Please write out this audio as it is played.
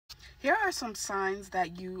Here are some signs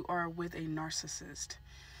that you are with a narcissist.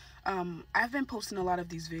 I've been posting a lot of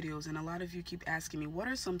these videos, and a lot of you keep asking me, what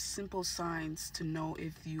are some simple signs to know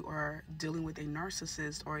if you are dealing with a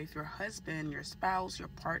narcissist, or if your husband, your spouse, your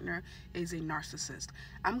partner is a narcissist?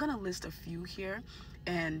 I'm going to list a few here,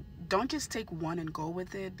 and don't just take one and go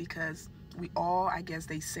with it, because we all, I guess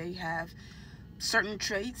they say, have certain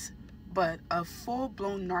traits, but a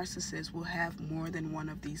full-blown narcissist will have more than one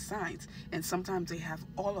of these signs, and sometimes they have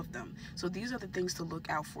all of them. So these are the things to look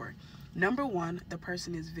out for. Number one, the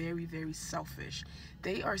person is very, very selfish.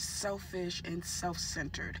 They are selfish and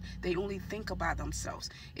self-centered. They only think about themselves.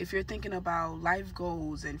 If you're thinking about life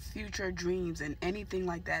goals and future dreams and anything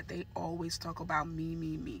like that, they always talk about me,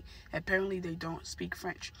 me, me. Apparently they don't speak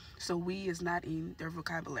French, so we is not in their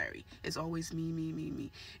vocabulary. It's always me, me, me,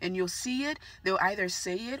 me. And you'll see it, they'll either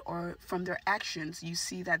say it, or from their actions you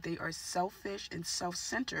see that they are selfish and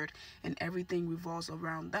self-centered, and everything revolves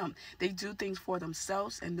around them. They do things for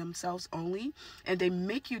themselves and themselves only, and they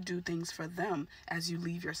make you do things for them as you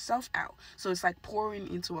leave yourself out. So it's like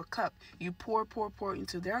pouring into a cup. You pour, pour, pour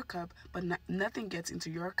into their cup, but nothing gets into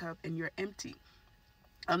your cup, and you're empty.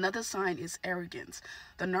 Another sign is arrogance.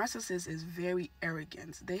 The narcissist is very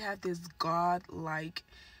arrogant. They have this God-like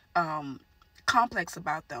complex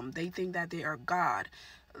about them. They think that they are God.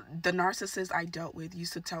 The narcissist I dealt with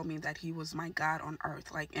used to tell me that he was my God on earth,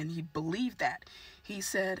 and he believed that. He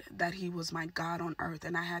said that he was my God on earth,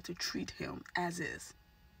 and I had to treat him as is.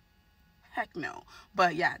 Heck no.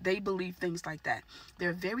 But yeah, they believe things like that.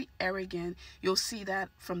 They're very arrogant. You'll see that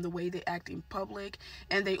from the way they act in public,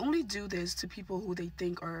 and they only do this to people who they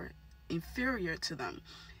think are inferior to them.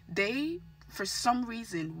 They, for some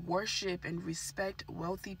reason, worship and respect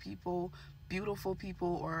wealthy people, beautiful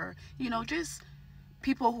people, or just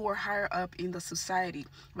people who are higher up in the society,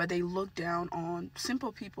 but they look down on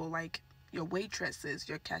simple people like your waitresses,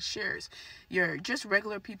 your cashiers, your just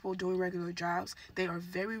regular people doing regular jobs. They are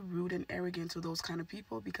very rude and arrogant to those kind of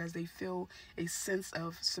people because they feel a sense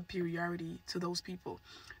of superiority to those people.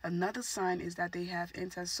 Another sign is that they have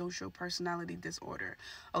antisocial personality disorder.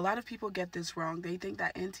 A lot of people get this wrong. They think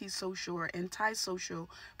that antisocial or antisocial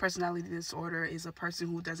personality disorder is a person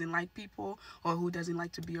who doesn't like people or who doesn't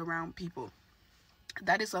like to be around people.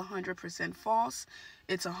 That is 100% false.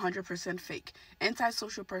 It's 100% fake.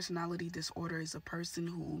 Antisocial personality disorder is a person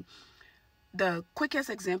who, the quickest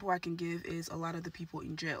example I can give is a lot of the people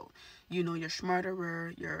in jail. Your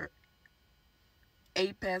schmurderer, your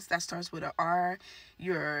APES that starts with an R,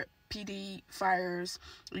 your PD fires,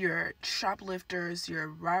 your shoplifters, your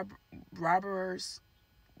robbers,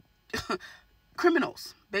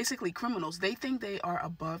 criminals, basically criminals. They think they are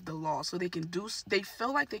above the law, so they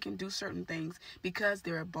feel like they can do certain things because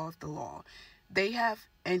they're above the law. They have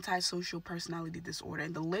antisocial personality disorder,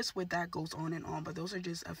 and the list with that goes on and on, but those are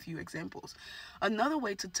just a few examples. Another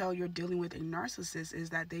way to tell you're dealing with a narcissist is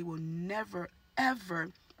that they will never, ever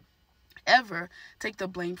take the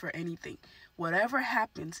blame for anything. Whatever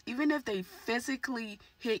happens, even if they physically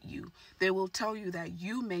hit you, they will tell you that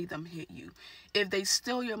you made them hit you. If they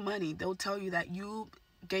steal your money, they'll tell you that you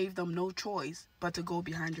gave them no choice but to go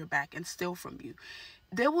behind your back and steal from you.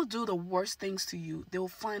 They will do the worst things to you. They'll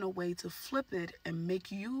find a way to flip it and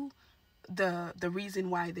make you the reason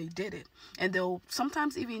why they did it, and they'll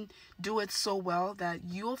sometimes even do it so well that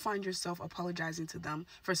you'll find yourself apologizing to them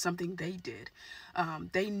for something they did.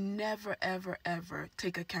 They never ever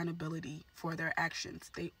take accountability for their actions.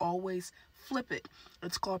 They always flip it.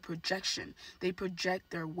 It's called projection. They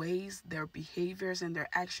project their ways, their behaviors, and their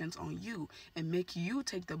actions on you and make you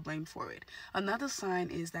take the blame for it. Another sign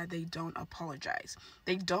is that they don't apologize.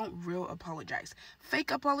 They don't real apologize.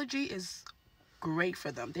 Fake apology is great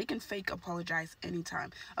for them. They can fake apologize anytime.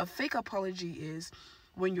 A fake apology is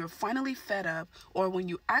when you're finally fed up, or when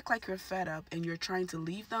you act like you're fed up and you're trying to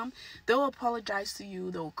leave them. They'll apologize to you,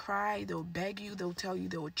 they'll cry, they'll beg you, they'll tell you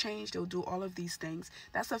they will change, they'll do all of these things.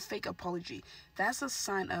 That's a fake apology. That's a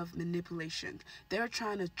sign of manipulation. They're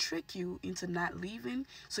trying to trick you into not leaving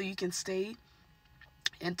so you can stay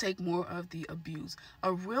and take more of the abuse.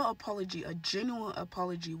 A real apology, a genuine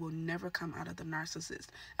apology, will never come out of the narcissist.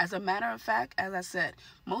 As a matter of fact, as I said,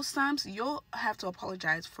 most times you'll have to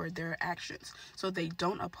apologize for their actions, so they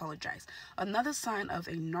don't apologize. Another sign of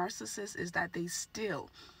a narcissist is that they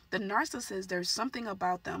steal. The narcissist, there's something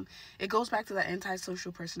about them. It goes back to the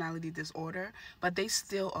antisocial personality disorder, but they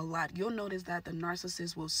steal a lot. You'll notice that the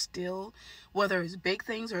narcissist will steal, whether it's big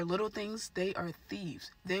things or little things. They are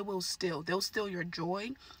thieves. They will steal. They'll steal your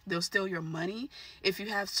joy. They'll steal your money. If you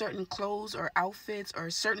have certain clothes or outfits or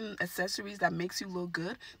certain accessories that makes you look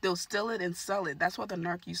good, they'll steal it and sell it. That's what the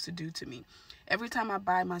narc used to do to me. Every time I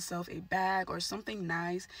buy myself a bag or something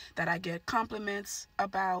nice that I get compliments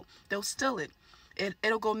about, they'll steal it.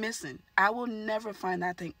 It'll go missing. I will never find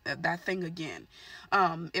that thing again.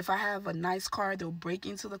 If I have a nice car, they'll break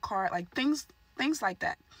into the car, like things like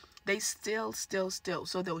that. They steal.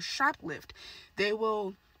 So they'll shoplift. They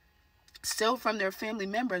will steal from their family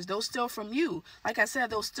members. They'll steal from you. Like I said,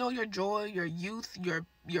 they'll steal your joy, your youth,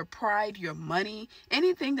 your pride, your money.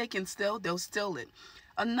 Anything they can steal, they'll steal it.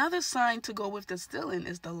 Another sign to go with the stealing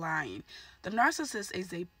is the lying. The narcissist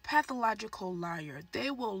is a pathological liar.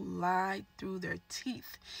 They will lie through their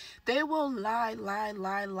teeth. They will lie.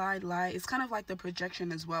 It's kind of like the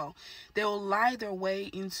projection as well. They'll lie their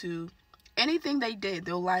way into anything they did.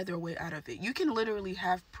 They'll lie their way out of it. You can literally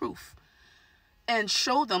have proof and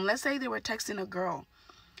show them. Let's say they were texting a girl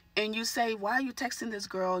and you say, why are you texting this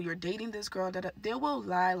girl? You're dating this girl. They will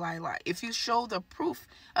lie. If you show the proof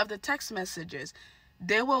of the text messages,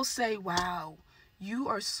 they will say, wow, you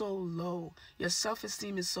are so low. Your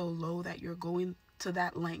self-esteem is so low that you're going to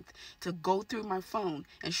that length to go through my phone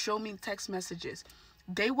and show me text messages.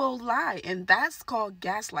 They will lie, and that's called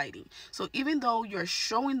gaslighting. So even though you're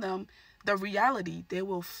showing them the reality, they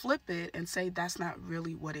will flip it and say that's not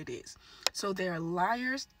really what it is. So they are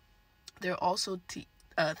liars. They're also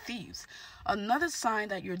thieves. Another sign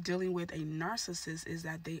that you're dealing with a narcissist is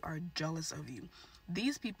that they are jealous of you.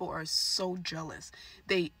 These people are so jealous.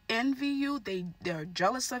 They envy you, they're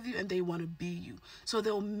jealous of you, and they want to be you. So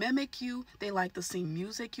they'll mimic you. They like the same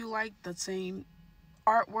music you like, the same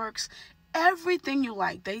artworks, everything you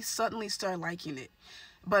like. They suddenly start liking it.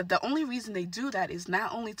 But the only reason they do that is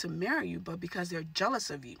not only to marry you, but because they're jealous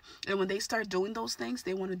of you. And when they start doing those things,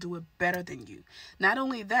 they want to do it better than you. Not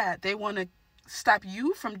only that, they want to stop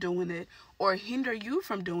you from doing it or hinder you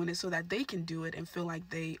from doing it so that they can do it and feel like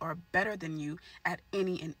they are better than you at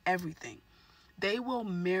any and everything. They will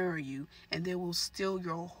mirror you and they will steal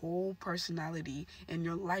your whole personality and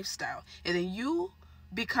your lifestyle. And then you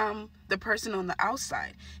become the person on the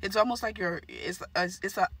outside. It's almost like it's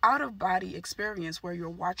an out-of-body experience where you're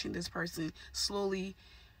watching this person slowly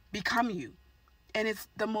become you. And it's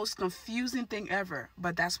the most confusing thing ever,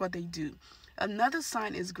 but that's what they do. Another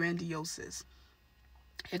sign is grandiose.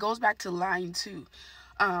 It goes back to lying too.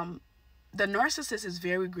 The narcissist is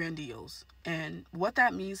very grandiose. And what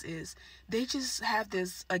that means is they just have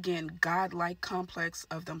this, again, godlike complex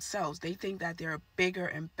of themselves. They think that they're bigger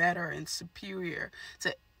and better and superior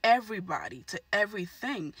to everybody, to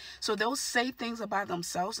everything. So they'll say things about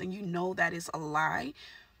themselves and you know that it's a lie,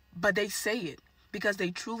 but they say it because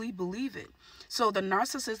they truly believe it. So the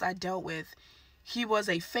narcissist I dealt with, he was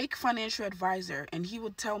a fake financial advisor, and he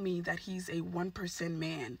would tell me that he's a 1%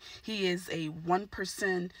 man. He is a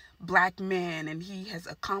 1% black man, and he has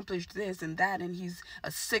accomplished this and that, and he's a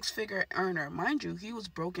 6-figure earner. Mind you, he was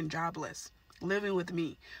broke and jobless, living with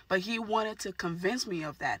me, but he wanted to convince me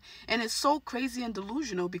of that. And it's so crazy and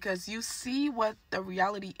delusional because you see what the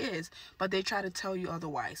reality is, but they try to tell you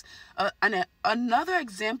otherwise. Another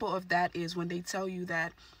example of that is when they tell you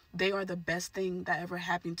that they are the best thing that ever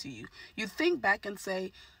happened to you. You think back and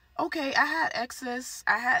say, okay, I had exes,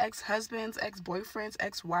 I had ex-husbands, ex-boyfriends,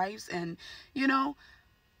 ex-wives, and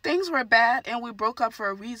things were bad and we broke up for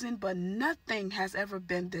a reason, but nothing has ever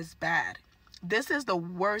been this bad. This is the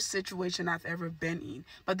worst situation I've ever been in.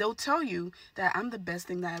 But they'll tell you that I'm the best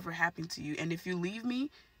thing that ever happened to you, and if you leave me,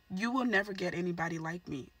 you will never get anybody like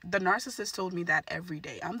me. The narcissist told me that every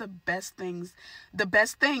day. I'm the best thing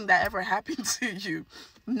that ever happened to you.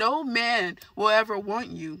 No man will ever want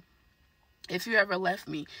you if you ever left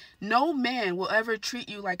me. No man will ever treat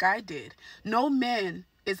you like I did. No man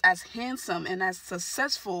is as handsome and as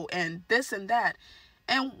successful and this and that.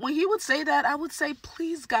 And when he would say that, I would say,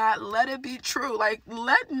 please God, let it be true. Like,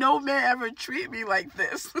 let no man ever treat me like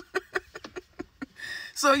this.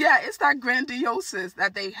 So yeah, it's that grandiose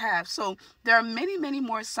that they have. So there are many, many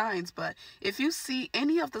more signs. But if you see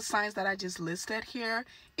any of the signs that I just listed here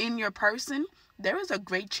in your person, there is a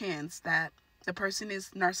great chance that the person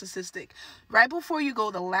is narcissistic. Right before you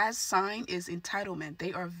go, the last sign is entitlement.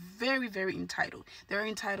 They are very, very entitled. They're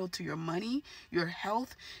entitled to your money, your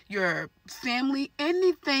health, your family,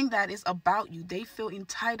 anything that is about you. They feel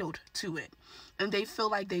entitled to it. And they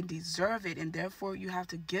feel like they deserve it, and therefore you have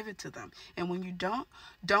to give it to them. And when you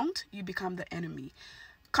don't, you become the enemy.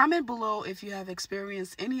 Comment below if you have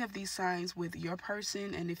experienced any of these signs with your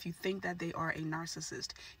person and if you think that they are a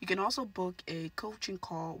narcissist. You can also book a coaching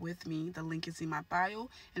call with me. The link is in my bio,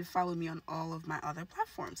 and follow me on all of my other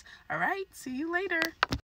platforms. All right, see you later.